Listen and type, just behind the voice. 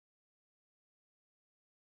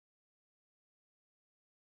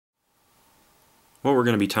What we're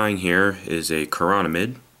going to be tying here is a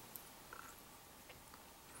chironomid.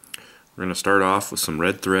 We're going to start off with some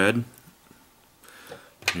red thread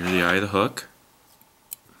near the eye of the hook.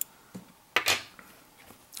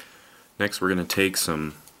 Next we're going to take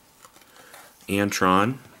some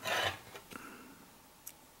Antron.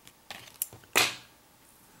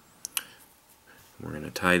 We're going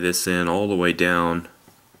to tie this in all the way down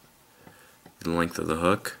the length of the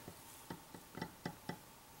hook.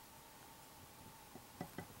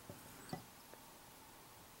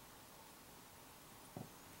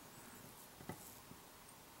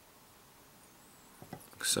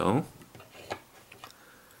 Like so.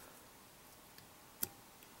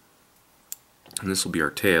 And this will be our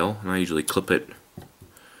tail, and I usually clip it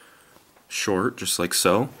short, just like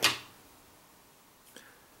so.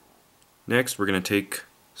 Next we're going to take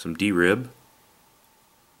some D-rib,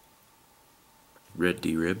 red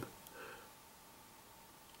D-rib.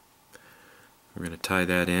 We're going to tie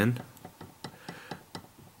that in.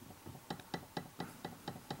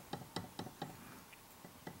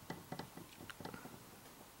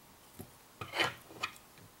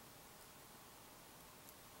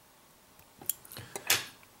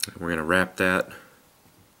 We're going to wrap that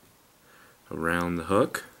around the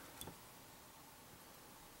hook.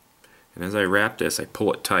 And as I wrap this, I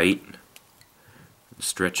pull it tight,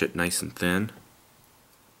 stretch it nice and thin.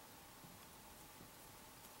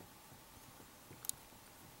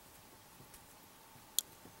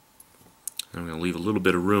 I'm going to leave a little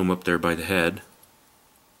bit of room up there by the head.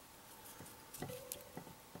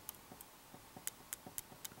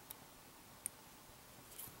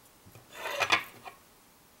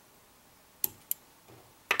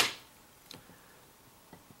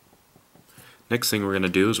 Next thing we're going to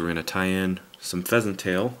do is we're going to tie in some pheasant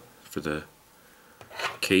tail for the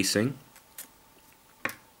casing.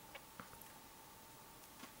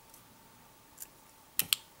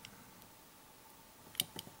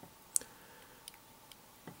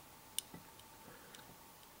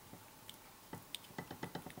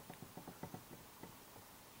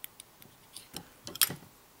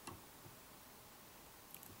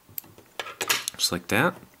 Just like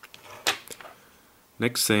that.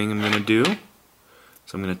 Next thing I'm going to do,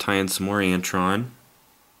 so I'm going to tie in some more Antron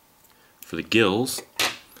for the gills.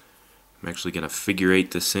 I'm actually going to figure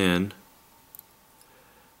eight this in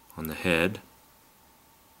on the head,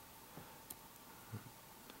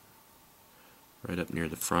 right up near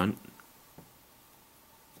the front.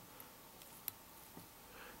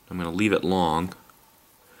 I'm going to leave it long.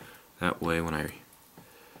 That way when I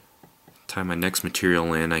tie my next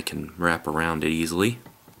material in, I can wrap around it easily.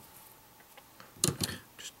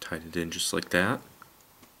 Just tied it in just like that.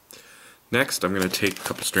 Next, I'm going to take a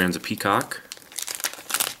couple strands of peacock.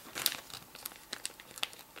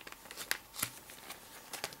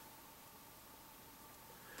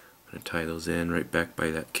 I'm going to tie those in right back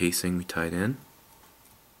by that casing we tied in.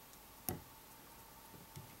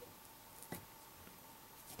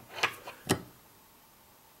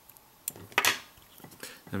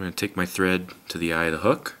 I'm going to take my thread to the eye of the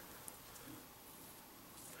hook.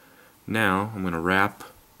 Now I'm going to wrap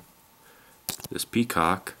this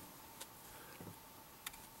peacock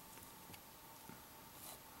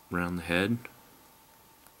around the head.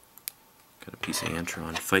 Got a piece of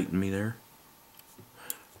Antron fighting me there.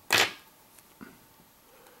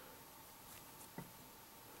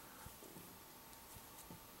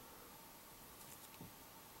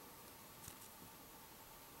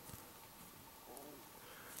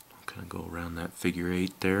 Kind of go around that figure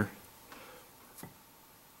eight there.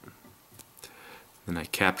 Then I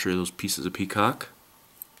capture those pieces of peacock.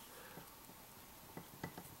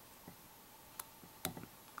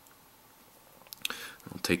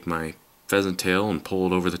 I'll take my pheasant tail and pull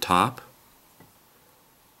it over the top.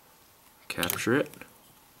 Capture it.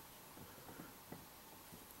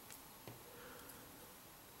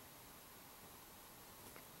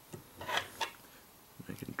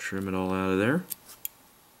 I can trim it all out of there.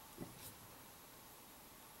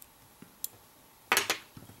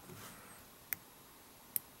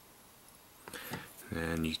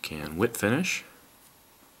 And you can whip finish.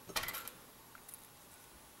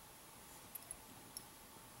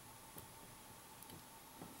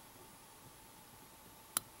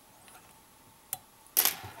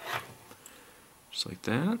 Just like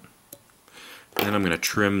that. And then I'm going to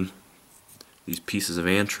trim these pieces of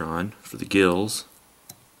Antron for the gills.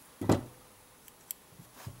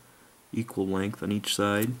 Equal length on each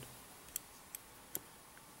side.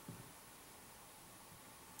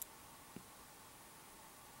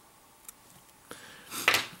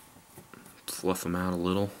 Fluff them out a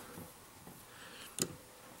little.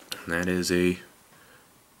 And that is a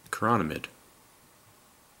chironomid.